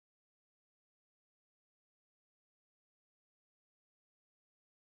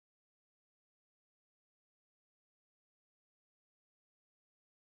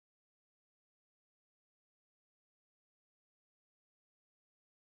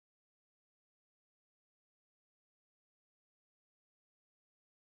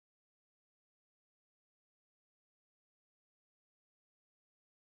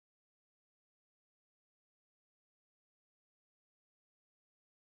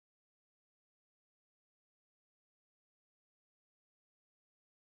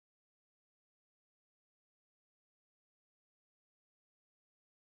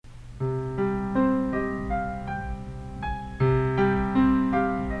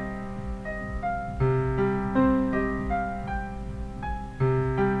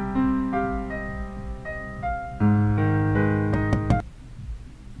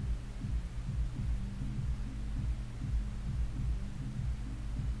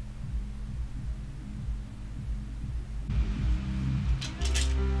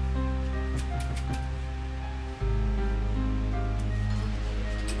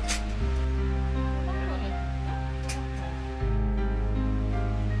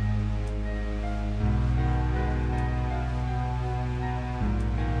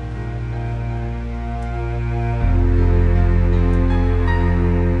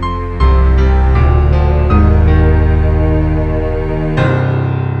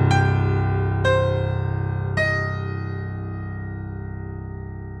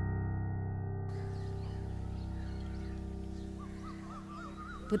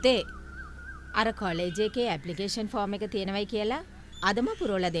පුතේ අර කොලෙජ් එකේ ඇප්ලිකේෂන් ෆෝම් එක තියෙනවයි කියලා අදම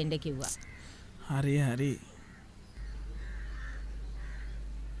පුරවලා දෙන්න කිව්වා. හරි හරි.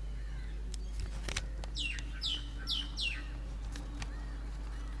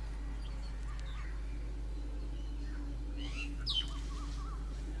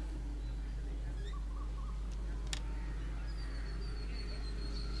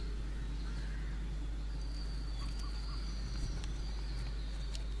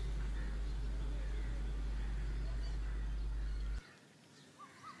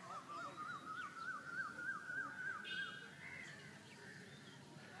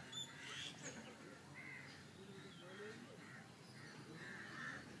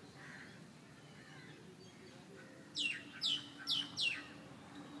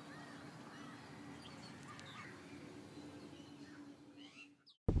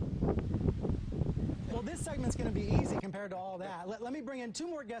 This segment's going to be easy compared to all that. Let me bring in two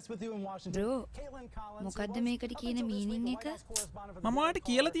more guests with you in Washington. මොකද්ද මේකට කියන මීනින් එක? මම ඔයාලට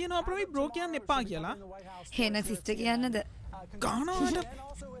කියලා තියෙනවා අපේ බ්‍රෝ කියන්න එපා කියලා. හේන සිස්ටර් කියන්නද? ගහනවාට.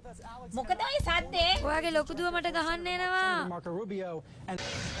 මොකද ඔය සද්දේ? ඔයාගේ ලොකු දුව මට ගහන්න එනවා.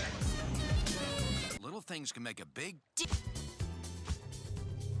 Little things can make a big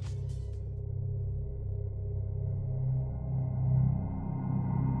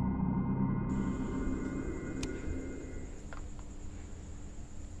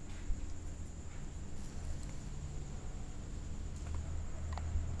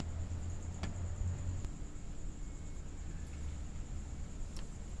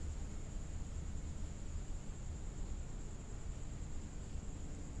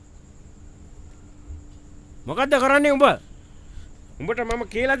මොකද්ද කරන්නේ උඹ? උඹට මම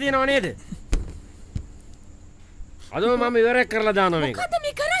කියලා තියෙනව නේද? අදම මම ඉවරයක් කරලා දානවා මේක. මොකද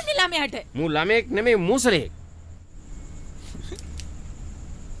මේ කරන්නේ ළමයාට? මූ ළමෙක් නෙමෙයි මූසලෙක්.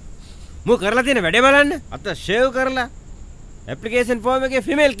 මූ කරලා තියෙන වැඩේ බලන්න. අත ෂේව් කරලා ඇප්ලිකේෂන් ෆෝම් එකේ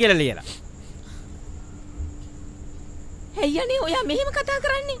ෆිමේල් කියලා ලියලා. අයියනේ ඔයා මෙහෙම කතා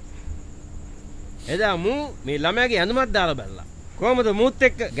කරන්නේ? එදා මූ මේ ළමයාගේ ඇඳුමක් දාලා බැලලා. කොහමද මූත්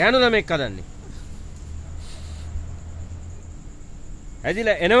එක්ක ගෑනු ළමෙක් හදන්නේ?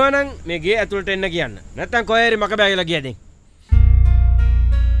 ඇදිලා එනවනම් මේ ගේ ඇතුළට එන්න කියන්න. නැත්තම් කොහේ හරි මක බෑගලා ගියදී.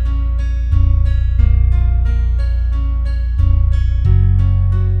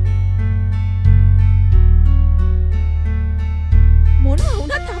 මොන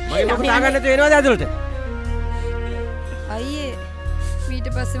වුණත් අපේ මම දාගන්න තේනවද ඇතුළට? අයියේ ඊට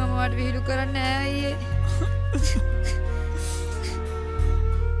පස්සේ මම වාට විහිළු කරන්නේ නැහැ අයියේ.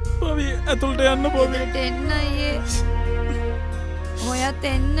 බබි ඇතුළට යන්න බබි. එන්න අයියේ. ඔයත්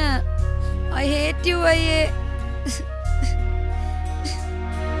එන්න. I hate you අයියේ.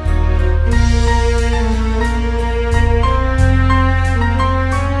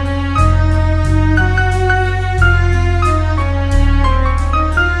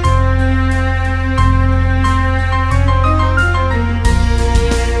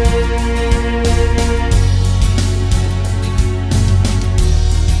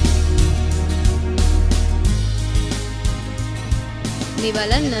 මේ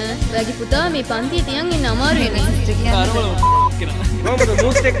බලන්න ඔයාගේ පුතා මේ පන්තියේ තියන් ඉන්න අමාරුයි නේ. කොහමද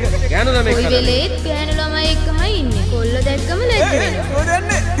මූත් එක්ක ගෑනු ළමෙක් ඔය වෙලේත් ගෑනු ළමයි එක්කමයි ඉන්නේ. කොල්ල දැක්කම ලැජ්ජ වෙනවා. ඔය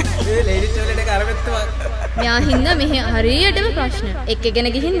දන්නේ. ඒ ලේඩි ටොයිලට් එක අරගත්තා. මෙයා හින්දා මෙහෙ හරියටම ප්‍රශ්න. එක්කගෙන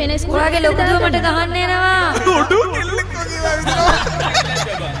ගිහින් මෙන්න ඉස්කෝලේ. ඔයාගේ ලොකු දුව මට ගහන්න එනවා. උඩු කෙල්ලෙක් වගේ වගේ.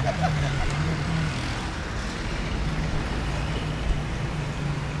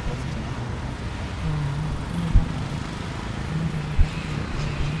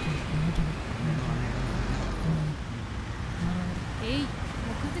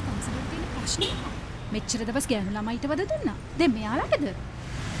 මෙච්චර දවස් ගෑනු ළමයිට වද දුන්නා. දැන් මෙයාලටද?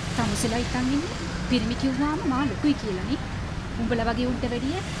 තමුසෙලා ඉතින් ඉන්නේ. පිරිමි කිව්වාම මා ලොකුයි කියලානේ. උඹලා වගේ උන්ට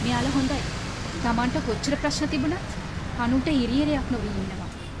වැඩිය මෙයාලා හොඳයි. Tamanට කොච්චර ප්‍රශ්න තිබුණත් අනුන්ට හිරියරයක් නොවී ඉන්නවා.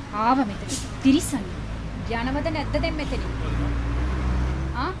 ආව මෙතන. තිරිසන්. යනවද නැද්ද දැන් මෙතන?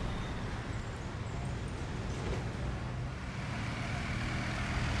 ආ?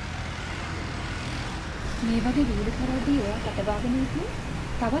 මේ වගේ වීඩියෝ කරද්දී ඔයා කටපාගෙන ඉන්නේ.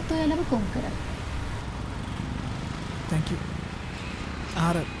 තවත් ඔයාලව කොම් කරා. Thank you.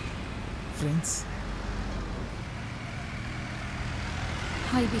 Arav, friends.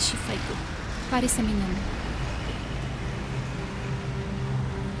 Hi, Bishi Faiku. Parisaminyan.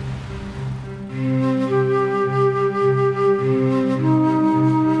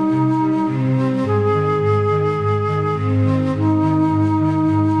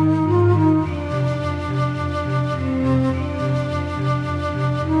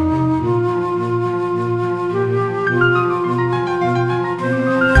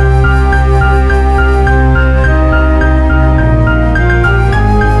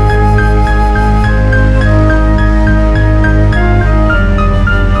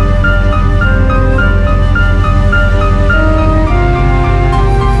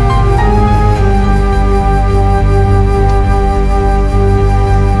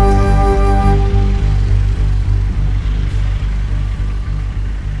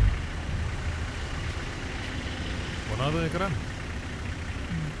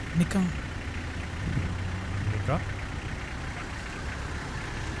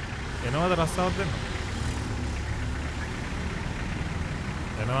 එනවාද රස්සාවක් දෙන්න?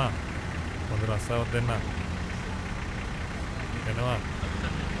 එනවා. හොඳ රස්සාවක් දෙන්න. එනවා.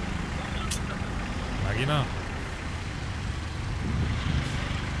 නගිනා.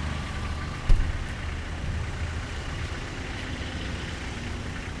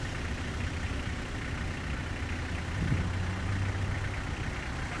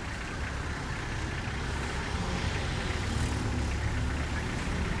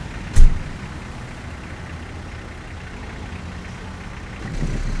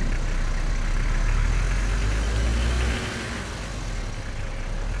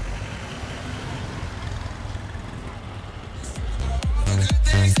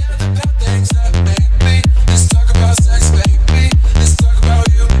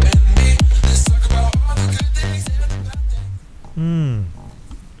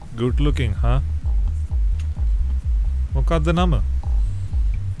 Good looking, huh? මොකක්ද නම?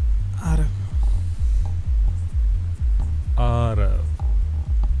 Arav. Arav.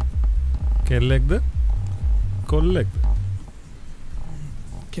 කෙල්ලෙක්ද? කොල්ලෙක්ද?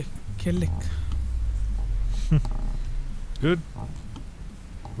 කෙල්ලෙක්. Good.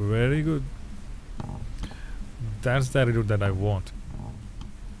 Very good. That's the attitude that I want.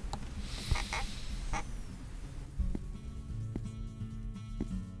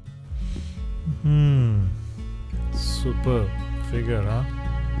 Super figure, huh?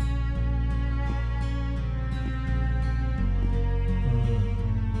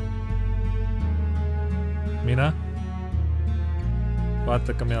 Meena? Vaat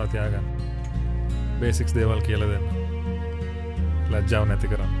ekka mewa tiyagan. Basics දේවල් කියලා දෙන්න. ලැජ්ජාව නැති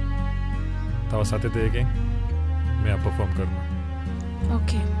කරන්න. තව සති දෙකකින් මෙයා perform කරනවා.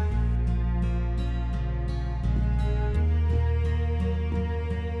 Okay.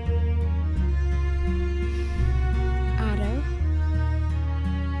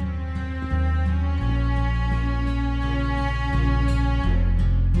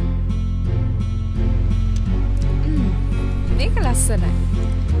 ලස්සනයි.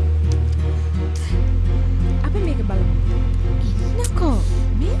 අපි මේක බලමු. ඉන්නකෝ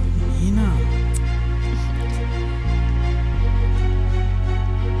මේ ඊනා.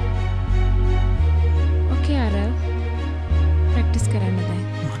 Okay Arav. ප්‍රැක්ටිස් කරන්න දැන්.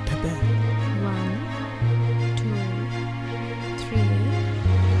 මට බෑ. 1 2 3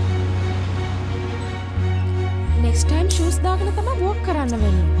 Next time shoes දාගෙන තමයි walk කරන්න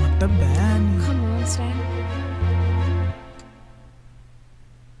වෙන්නේ. මට බෑ. Come on, stand.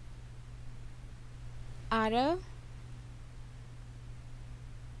 Arav.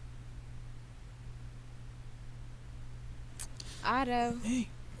 Arav. Hey.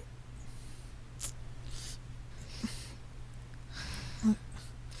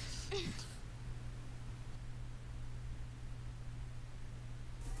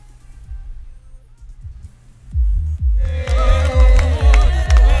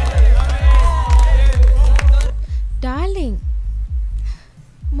 Darling.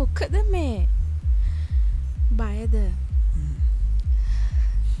 මොකද මේ? බයද?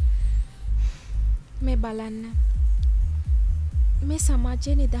 මේ බලන්න. මේ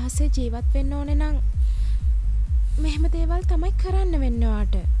සමාජයේ නිදහසේ ජීවත් වෙන්න ඕනේ නම් මෙහෙම දේවල් තමයි කරන්න වෙන්නේ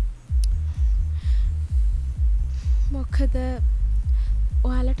ඔයාට. මොකද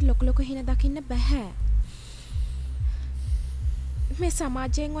ඔයාලට ලොකු ලොකු හින දකින්න බෑ. මේ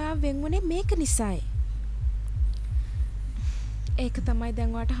සමාජයෙන් ඔයා වෙන් වුණේ මේක නිසායි. ඒක තමයි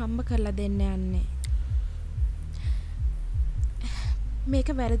දැන් ඔයාට හම්බ කරලා දෙන්න යන්නේ. මේක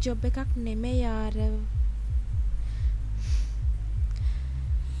වැර ජොබ් එකක් නෙමෙයි යාර.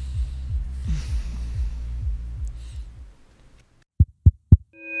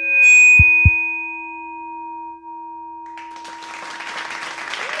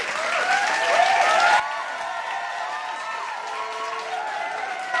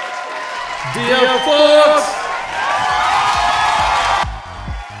 Dear folks,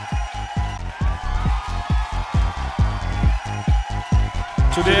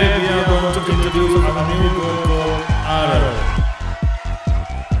 today we are going to introduce our new girl called Arav.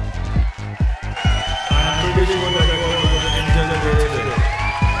 I am pretty sure that you all will enjoy the day today.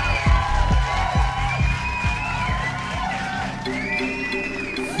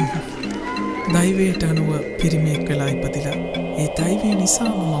 දෛවයට අනුව පිරිමියෙක් වෙලා ඉපදිලා ඒ දෛවය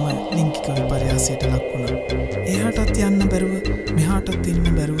නිසාම මම ලිංගික විපර්යාසයට ලක් වුණා. එහාටත් යන්න බැරුව මෙහාටත් එන්න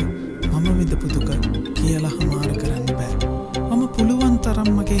බැරුව මම විඳපු දුක කියලා හමාර කරන්න බෑ. මම පුළුවන් තරම්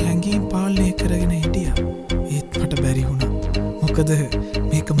මගේ හැඟීම් පාලනය කරගෙන හිටියා. ඒත් මට බැරි වුණා. මොකද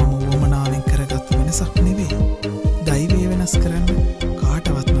මේක මම වමනාවෙන් කරගත්තු වෙනසක් නෙවෙයි. දෛවය වෙනස් කරන්න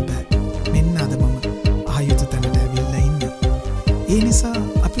කාටවත්ම බෑ. මෙන්න අද මම ආයුධ තැනට ඇවිල්ලා ඉන්නේ. ඒ නිසා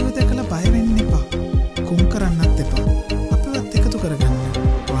අපිව දැකලා බය වෙන්න